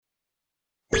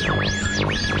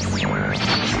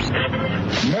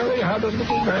Mary had a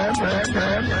little lamb.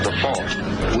 The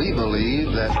fault. We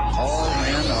believe that all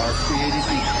men are created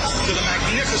equal. To the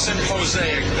magnificent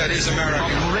mosaic that is America.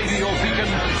 From radio beacon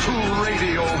to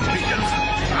radio beacon.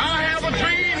 I have a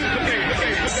dream.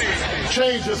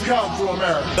 Change has come to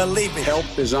America. Believe me. Help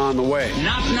is on the way.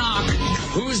 Knock, knock.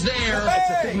 Who's there? It's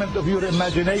a figment of your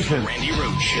imagination. Randi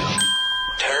Rhodes Show.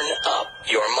 Turn up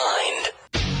your mind.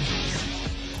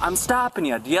 I'm stopping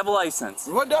you. Do you have a license?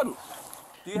 What done?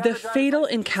 The fatal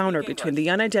encounter between the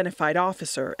unidentified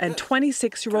officer and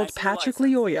 26-year-old Patrick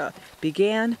Lyoya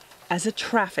began as a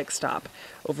traffic stop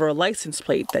over a license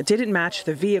plate that didn't match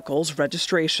the vehicle's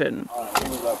registration.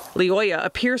 Lyoya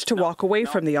appears to walk away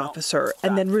from the officer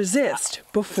and then resist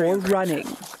before running.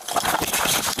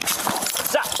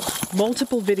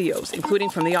 Multiple videos, including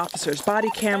from the officer's body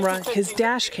camera, his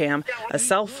dash cam, a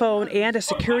cell phone, and a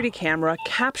security camera,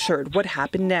 captured what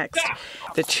happened next.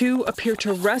 The two appear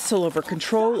to wrestle over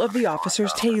control of the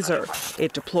officer's taser.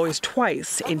 It deploys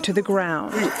twice into the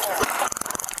ground.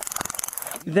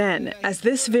 Then, as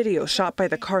this video shot by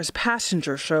the car's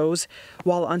passenger shows,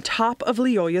 while on top of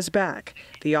Lyoya's back,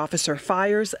 the officer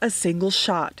fires a single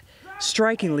shot,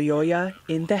 striking Lyoya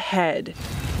in the head.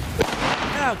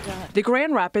 Oh, God. The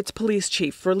Grand Rapids police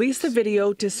chief released the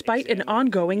video despite an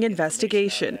ongoing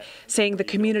investigation, saying the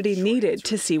community needed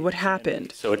to see what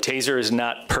happened. So a taser is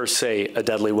not per se a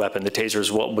deadly weapon. The taser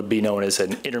is what would be known as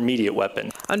an intermediate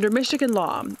weapon. Under Michigan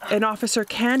law, an officer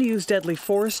can use deadly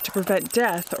force to prevent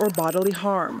death or bodily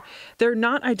harm. They're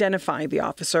not identifying the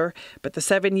officer, but the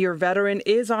 7-year veteran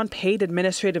is on paid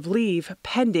administrative leave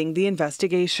pending the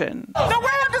investigation.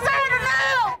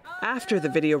 After the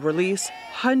video release,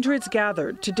 hundreds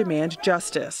gathered to demand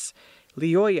justice.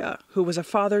 Lyoya, who was a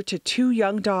father to 2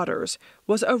 young daughters,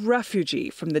 was a refugee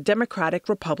from the Democratic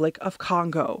Republic of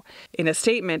Congo. In a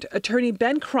statement, attorney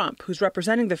Ben Crump, who's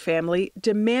representing the family,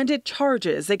 demanded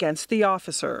charges against the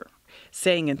officer,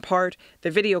 saying in part,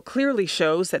 the video clearly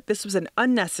shows that this was an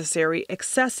unnecessary,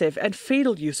 excessive, and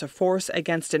fatal use of force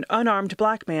against an unarmed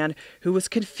black man who was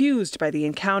confused by the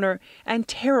encounter and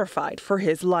terrified for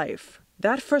his life.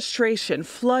 That frustration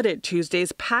flooded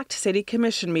Tuesday's packed city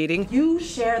commission meeting. You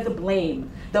share the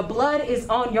blame. The blood is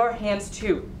on your hands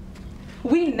too.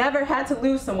 We never had to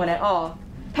lose someone at all.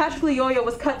 Patrick Lyoya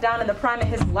was cut down in the prime of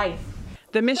his life.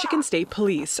 The Michigan State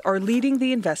Police are leading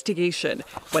the investigation.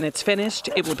 When it's finished,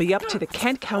 it will be up to the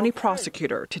Kent County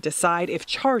prosecutor to decide if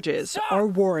charges are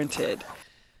warranted.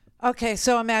 Okay,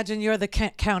 so imagine you're the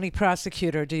Kent County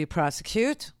prosecutor. Do you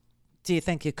prosecute? Do you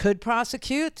think you could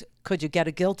prosecute? Could you get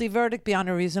a guilty verdict beyond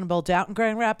a reasonable doubt in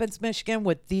Grand Rapids, Michigan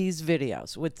with these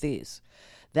videos, with these?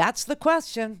 That's the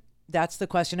question. That's the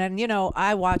question. And, you know,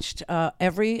 I watched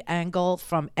every angle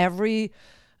from every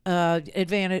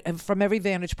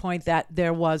vantage point that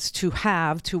there was to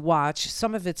watch.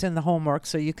 Some of it's in the homework,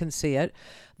 so you can see it.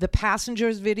 The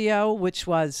passengers video, which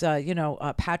was,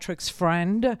 Patrick's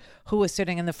friend who was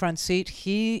sitting in the front seat,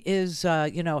 he is,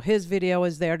 his video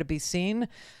is there to be seen.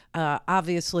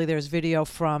 Obviously, there's video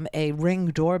from a Ring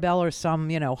doorbell or some,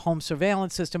 home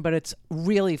surveillance system, but it's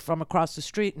really from across the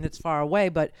street and it's far away.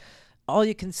 But all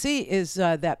you can see is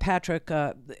that Patrick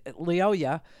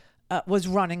Lyoya was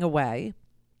running away.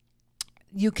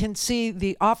 You can see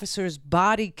the officer's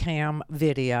body cam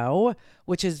video,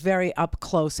 which is very up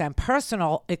close and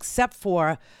personal, except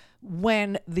for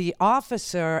when the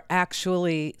officer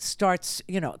actually starts,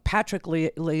 Patrick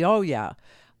Lyoya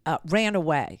ran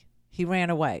away. He ran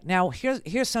away. Now,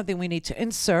 here's something we need to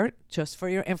insert just for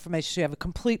your information. So you have a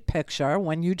complete picture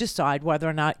when you decide whether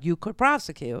or not you could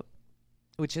prosecute,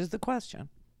 which is the question.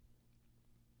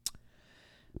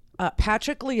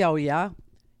 Patrick Lyoya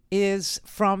is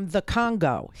from the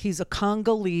Congo. He's a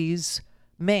Congolese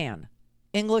man.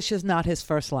 English is not his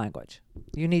first language.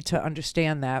 You need to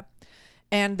understand that.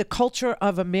 And the culture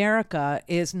of America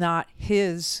is not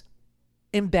his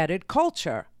embedded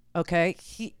culture. Okay,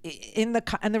 and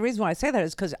the reason why I say that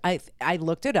is because I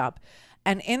looked it up,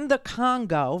 and in the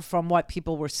Congo, from what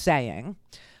people were saying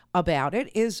about it,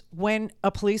 is when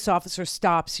a police officer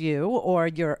stops you or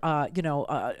you're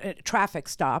traffic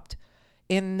stopped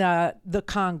in the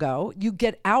Congo, you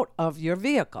get out of your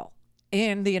vehicle.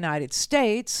 In the United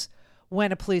States,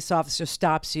 when a police officer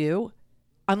stops you,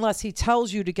 unless he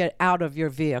tells you to get out of your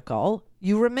vehicle,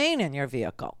 you remain in your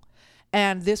vehicle.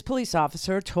 And this police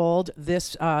officer told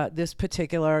this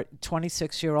particular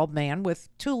 26-year-old man with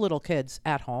 2 little kids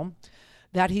at home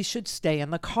that he should stay in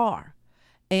the car.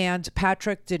 And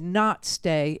Patrick did not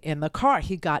stay in the car.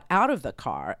 He got out of the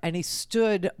car and he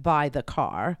stood by the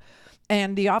car.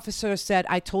 And the officer said,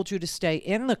 "I told you to stay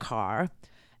in the car."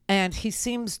 And he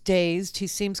seems dazed. He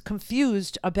seems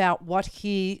confused about what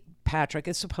he Patrick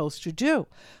is supposed to do.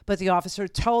 But the officer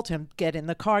told him, get in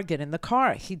the car, get in the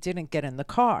car. He didn't get in the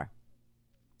car.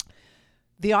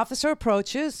 The officer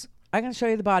approaches. I can show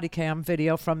you the body cam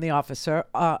video from the officer.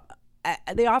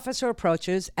 The officer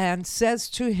approaches and says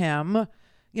to him,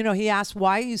 he asks,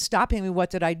 why are you stopping me? What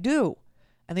did I do?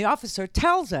 And the officer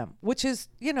tells him, which is,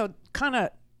 kind of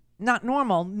not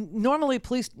normal. Normally,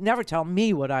 police never tell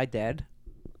me what I did.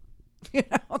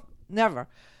 Never.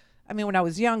 I mean, when I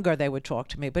was younger, they would talk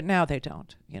to me, but now they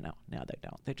don't. Now they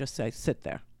don't. They just say, sit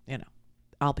there.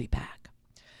 I'll be back.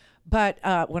 But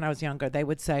when I was younger, they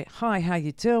would say, hi, how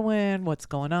you doing? What's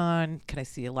going on? Can I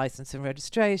see your license and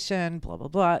registration? Blah, blah,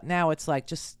 blah. Now it's like,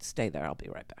 just stay there. I'll be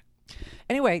right back.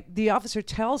 Anyway, the officer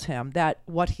tells him that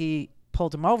what he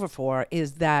pulled him over for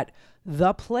is that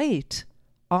the plate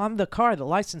on the car, the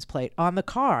license plate on the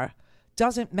car,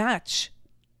 doesn't match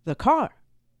the car,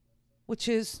 which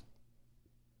is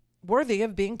worthy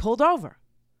of being pulled over.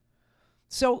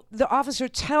 So the officer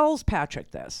tells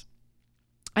Patrick this.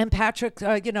 And Patrick,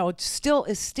 still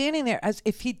is standing there as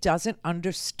if he doesn't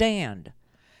understand.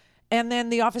 And then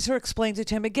the officer explains it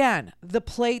to him again. The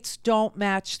plates don't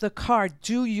match the car.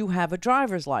 Do you have a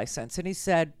driver's license? And he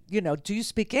said, do you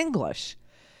speak English?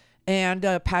 And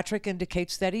Patrick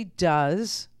indicates that he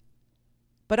does.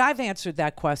 But I've answered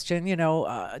that question,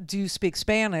 do you speak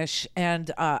Spanish?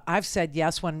 And I've said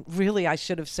yes when really I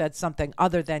should have said something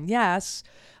other than yes.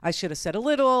 I should have said a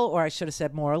little, or I should have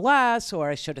said more or less, or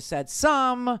I should have said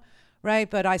some, right?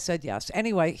 But I said yes.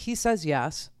 Anyway, he says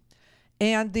yes.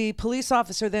 And the police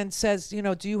officer then says,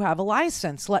 do you have a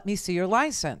license? Let me see your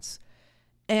license.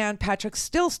 And Patrick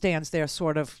still stands there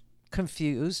sort of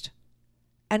confused.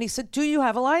 And he said, do you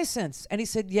have a license? And he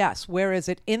said, yes. Where is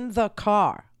it? In the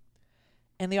car.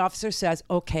 And the officer says,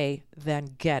 okay,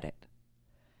 then get it.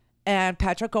 And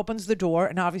Patrick opens the door,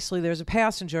 and obviously there's a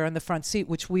passenger in the front seat,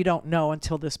 which we don't know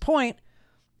until this point.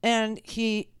 And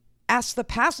he asks the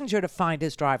passenger to find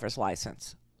his driver's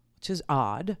license, which is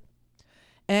odd.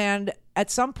 And at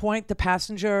some point, the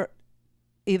passenger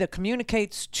either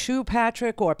communicates to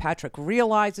Patrick or Patrick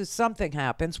realizes something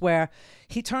happens where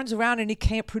he turns around and he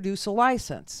can't produce a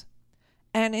license.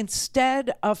 And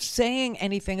instead of saying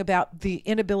anything about the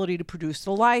inability to produce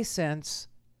the license,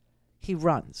 he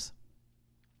runs.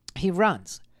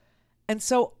 And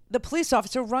so the police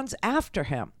officer runs after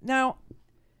him. Now,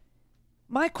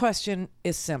 my question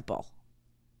is simple.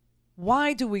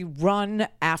 Why do we run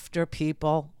after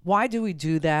people? Why do we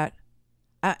do that?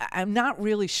 I'm not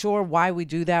really sure why we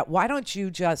do that. Why don't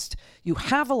you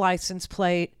have a license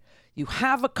plate, you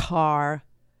have a car,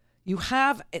 you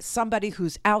have somebody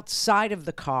who's outside of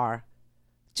the car.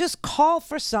 Just call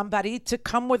for somebody to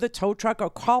come with a tow truck or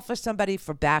call for somebody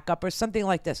for backup or something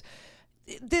like this.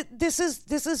 This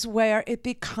is where it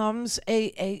becomes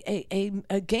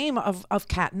a game of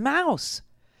cat and mouse.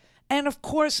 And of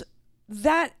course,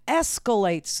 that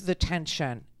escalates the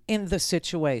tension in the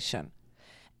situation.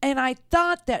 And I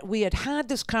thought that we had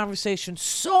this conversation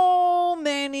so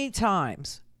many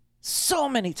times,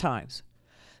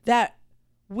 that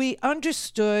we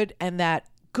understood and that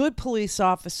good police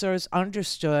officers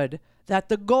understood that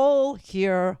the goal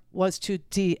here was to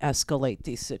de-escalate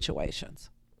these situations.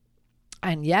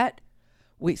 And yet,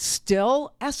 we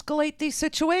still escalate these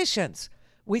situations.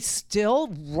 We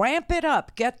still ramp it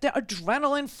up, get the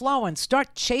adrenaline flowing,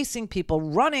 start chasing people,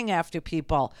 running after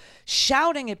people,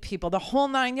 shouting at people, the whole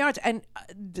 9 yards. And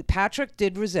Patrick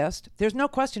did resist. There's no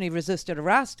question he resisted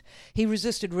arrest. He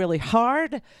resisted really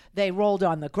hard. They rolled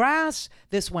on the grass.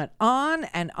 This went on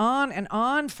and on and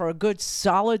on for a good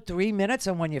solid 3 minutes.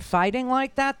 And when you're fighting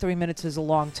like that, 3 minutes is a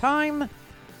long time.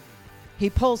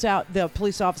 He pulls out, the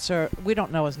police officer, we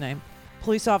don't know his name,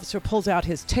 police officer pulls out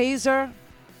his taser.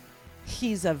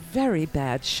 He's a very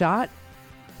bad shot.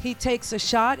 He takes a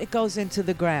shot, it goes into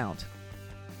the ground.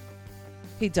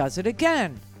 He does it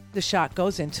again. The shot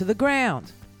goes into the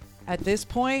ground. At this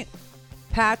point,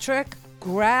 Patrick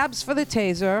grabs for the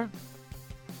taser.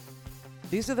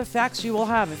 These are the facts you will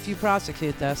have if you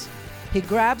prosecute this. He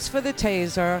grabs for the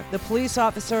taser. The police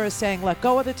officer is saying, let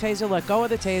go of the taser, let go of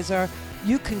the taser.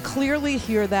 You can clearly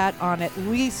hear that on at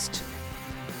least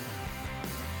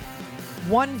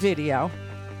one video.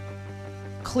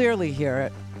 Clearly hear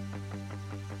it.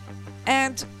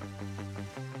 And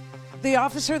the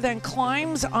officer then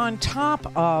climbs on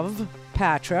top of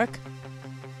Patrick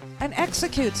and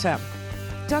executes him.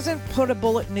 Doesn't put a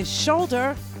bullet in his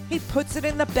shoulder, he puts it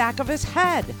in the back of his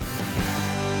head.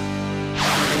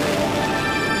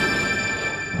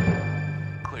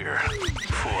 Clear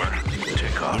for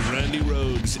takeoff. The Randi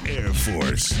Rhodes Air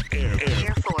Force. Air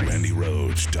Force.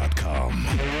 RandiRhodes.com.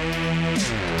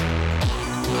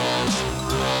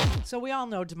 So we all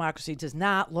know democracy does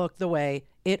not look the way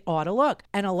it ought to look.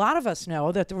 And a lot of us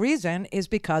know that the reason is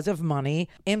because of money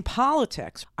in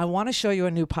politics. I want to show you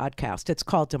a new podcast. It's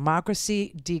called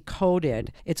Democracy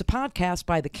Decoded. It's a podcast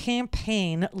by the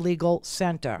Campaign Legal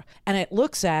Center. And it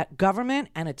looks at government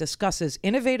and it discusses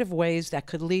innovative ways that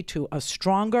could lead to a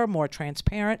stronger, more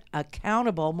transparent,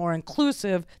 accountable, more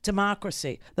inclusive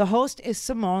democracy. The host is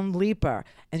Simone Leeper,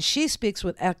 and she speaks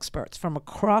with experts from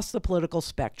across the political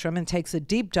spectrum and takes a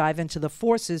deep dive into the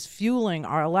forces fueling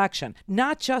our election,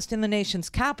 not just in the nation's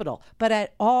capital, but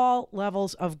at all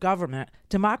levels of government.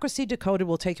 Democracy Decoded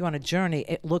will take you on a journey.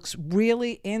 It looks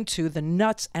really into the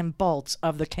nuts and bolts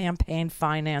of the campaign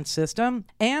finance system,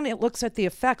 and it looks at the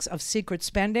effects of secret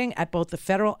spending at both the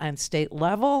federal and state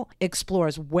level,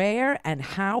 explores where and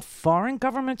how foreign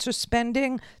governments are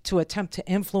spending to attempt to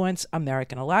influence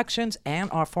American elections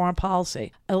and our foreign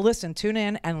policy. Listen, tune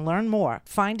in and learn more.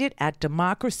 Find it at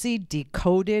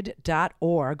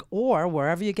democracydecoded.org or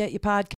wherever you get your podcasts.